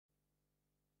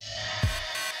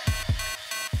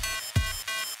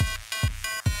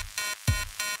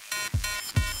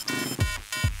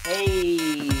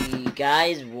Hey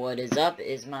guys, what is up?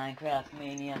 It's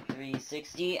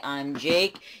Minecraftmania360. I'm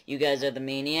Jake. You guys are the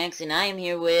Maniacs, and I am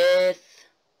here with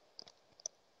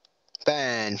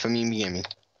Ben from Gaming.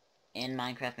 and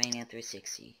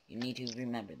Minecraftmania360. You need to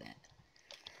remember that.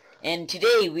 And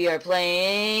today we are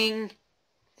playing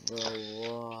the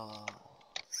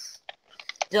walls.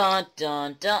 Dun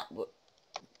dun dun.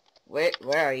 Where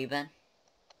are you, Ben?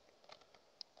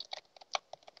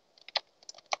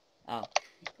 Oh,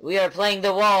 we are playing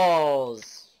the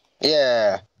walls.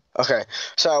 Yeah. Okay.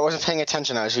 So I wasn't paying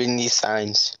attention. I was reading these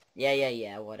signs.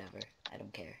 Yeah. Whatever. I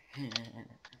don't care.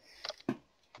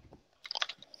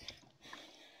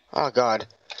 Oh God.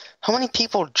 How many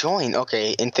people join?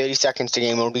 Okay, in 30 seconds the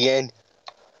game will begin.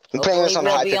 We're playing this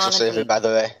Hopefully on the we'll be hypixel on a server, team. by the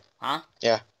way. Huh?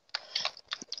 Yeah.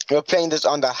 We're playing this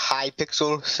on the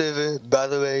hypixel server, by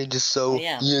the way, just so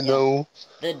you know.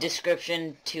 The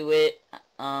description to it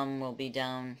will be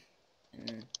down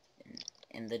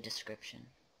in the description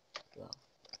below.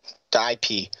 The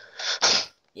IP.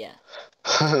 Yeah.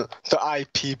 The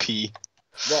IPP.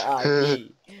 The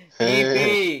IP.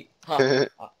 PP. Huh.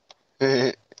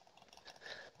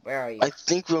 Where are you? I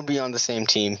think we'll be on the same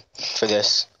team for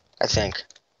this. I think.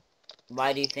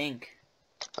 Why do you think?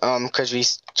 Because we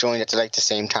joined at like the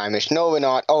same time-ish. No, we're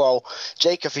not. Oh, well.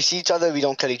 Jake, if we see each other, we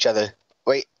don't kill each other.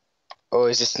 Wait. Oh,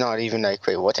 is this not even like,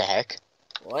 wait, what the heck?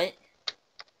 What?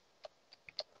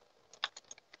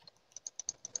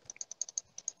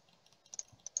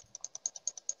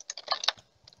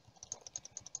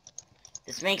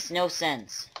 This makes no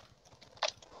sense.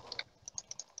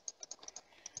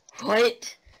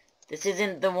 What? This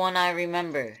isn't the one I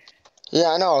remember.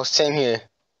 Yeah, I know. Same here.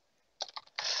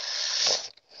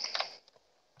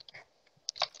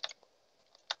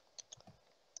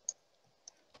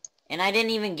 And I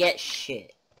didn't even get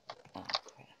shit. Oh,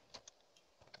 crap.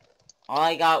 All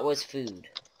I got was food.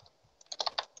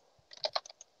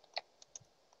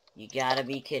 You gotta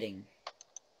be kidding.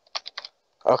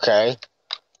 Okay.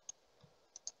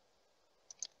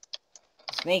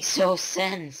 This makes no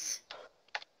sense.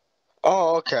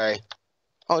 Oh, okay.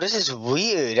 Oh, this is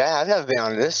weird. I've never been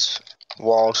on this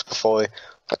walls before.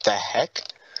 What the heck?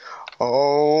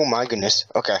 Oh, my goodness.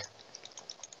 Okay.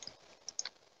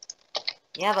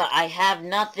 Yeah, but I have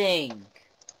nothing.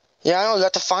 Yeah, I know. You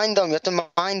have to find them. You have to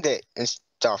find it and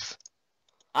stuff.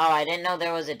 Oh, I didn't know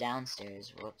there was a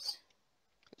downstairs. Whoops.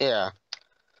 Yeah.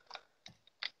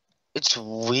 It's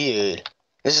weird.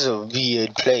 This is a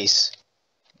weird place.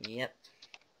 Yep.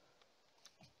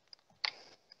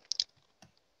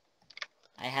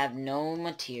 I have no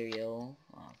material.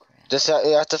 Oh, crap. Just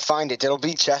you have to find it. There'll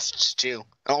be chests too.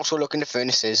 And also look in the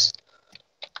furnaces.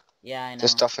 Yeah, I know.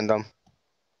 There's stuff in them.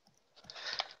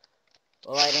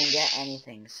 Well, I didn't get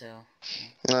anything, so...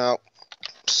 No.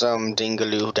 Some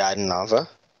dingaloo died in lava.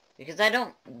 Because I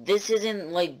don't... This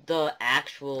isn't, like, the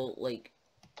actual, like...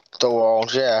 The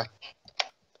walls, yeah.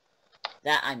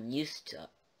 That I'm used to.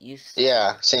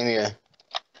 Yeah, same here.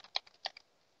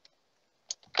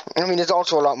 I mean, there's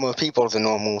also a lot more people than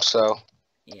normal, so...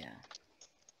 Yeah.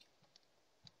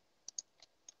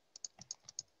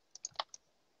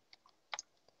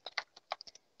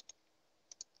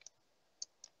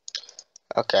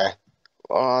 Okay.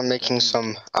 Well, I'm making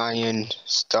some iron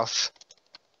stuff.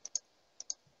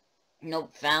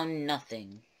 Nope, found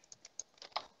nothing.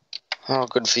 Oh,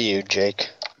 good for you, Jake.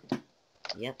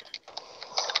 Yep.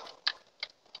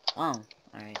 Oh,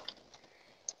 alright.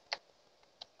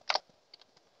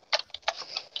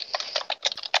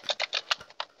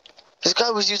 This guy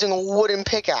was using a wooden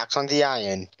pickaxe on the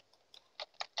iron.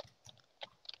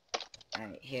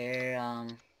 Alright, here,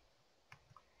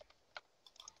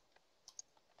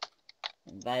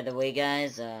 by the way,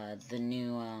 guys, the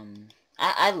new,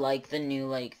 I like the new,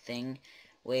 like, thing,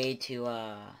 way to,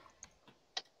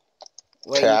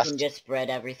 where Craft. you can just spread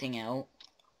everything out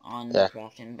on Yeah. the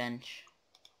crafting bench.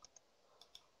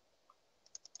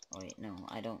 Oh, wait, no,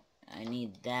 I don't, I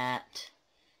need that.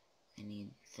 I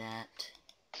need that.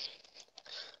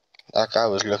 That guy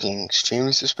was looking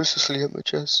extremely suspiciously at my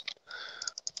chest.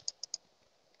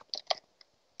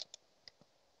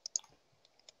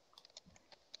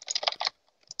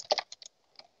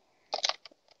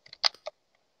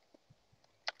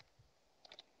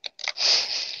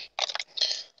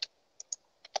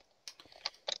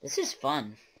 This is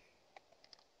fun.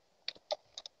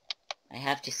 I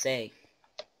have to say.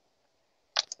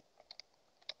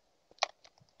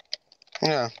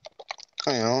 Yeah.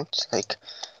 I know, it's like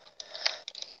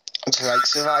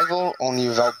survival, only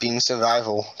without being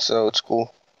survival, so it's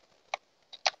cool.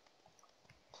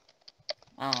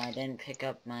 Oh, I didn't pick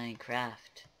up my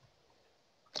craft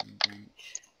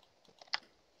bench.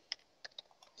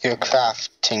 Your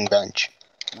crafting bench.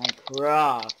 My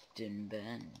crafting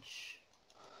bench.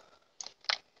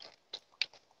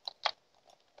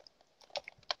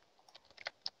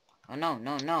 Oh no,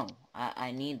 no, no.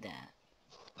 I need that.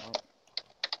 Oh.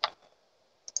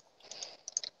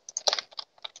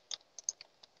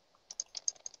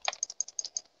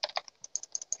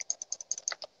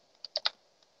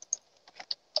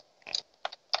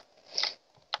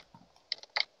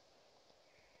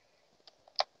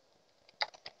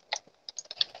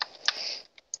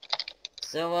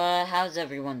 So, how's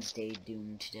everyone's day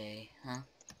doing today, huh?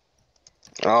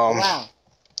 Oh, wow.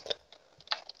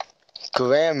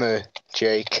 Grammar,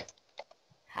 Jake.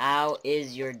 How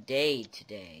is your day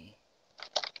today?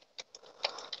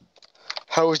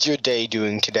 How is your day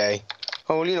doing today?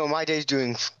 Oh, well, you know, my day's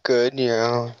doing good, you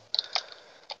know.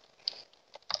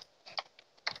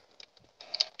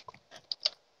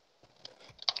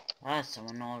 Ah,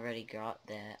 someone already got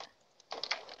that.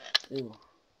 Ooh.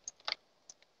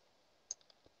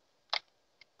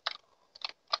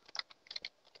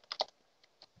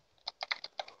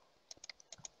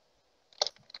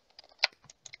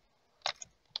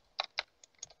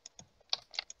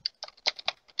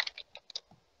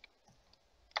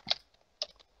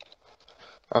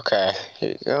 Okay, here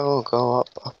you go. Go up,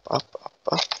 up, up, up,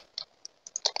 up.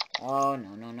 Oh, no,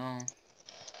 no, no.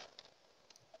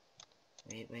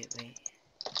 Wait, wait, wait.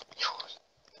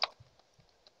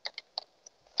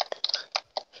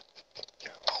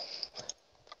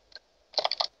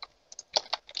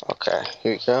 Okay,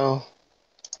 here you go.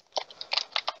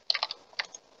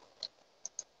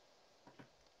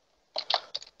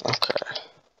 Okay.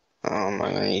 I'm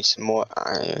gonna need some more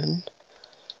iron.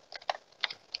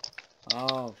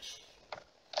 Oh,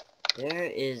 there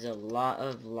is a lot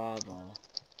of lava.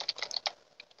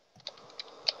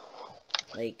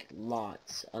 Like,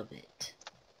 lots of it.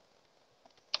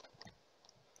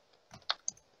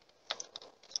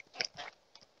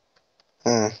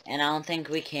 And I don't think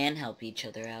we can help each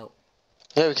other out.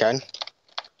 Yeah, we can.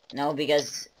 No,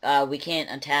 because, we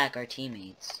can't attack our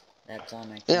teammates. That's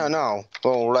on our team. Yeah, no.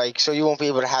 Well, like, so you won't be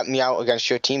able to help me out against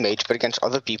your teammates, but against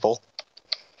other people.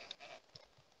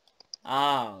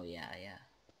 Oh, yeah, yeah.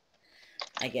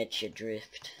 I get your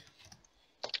drift.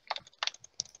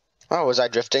 Oh, was I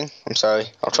drifting? I'm sorry.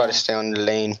 I'll try to stay on the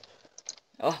lane.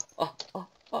 Oh, oh, oh,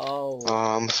 oh.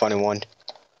 I'm a funny one.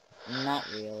 Not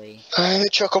really. I'm a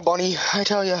chuckle bunny, I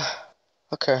tell ya.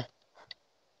 Okay.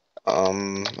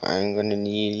 I'm gonna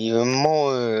need even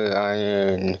more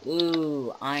iron.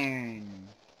 Ooh, iron.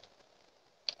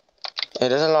 Hey,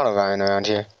 there's a lot of iron around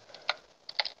here.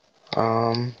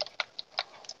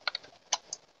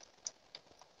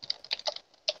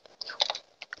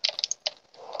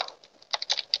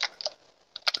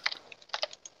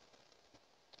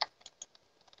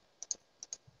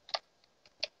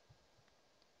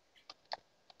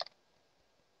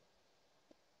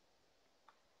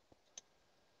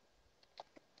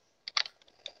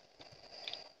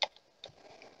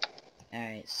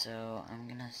 Alright, so I'm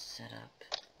gonna set up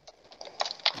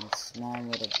a small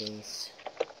little base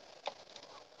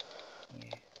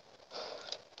here.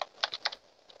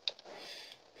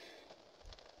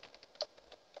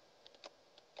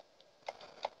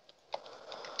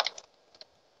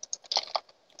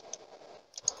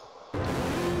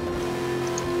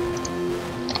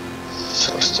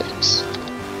 Fiddlesticks.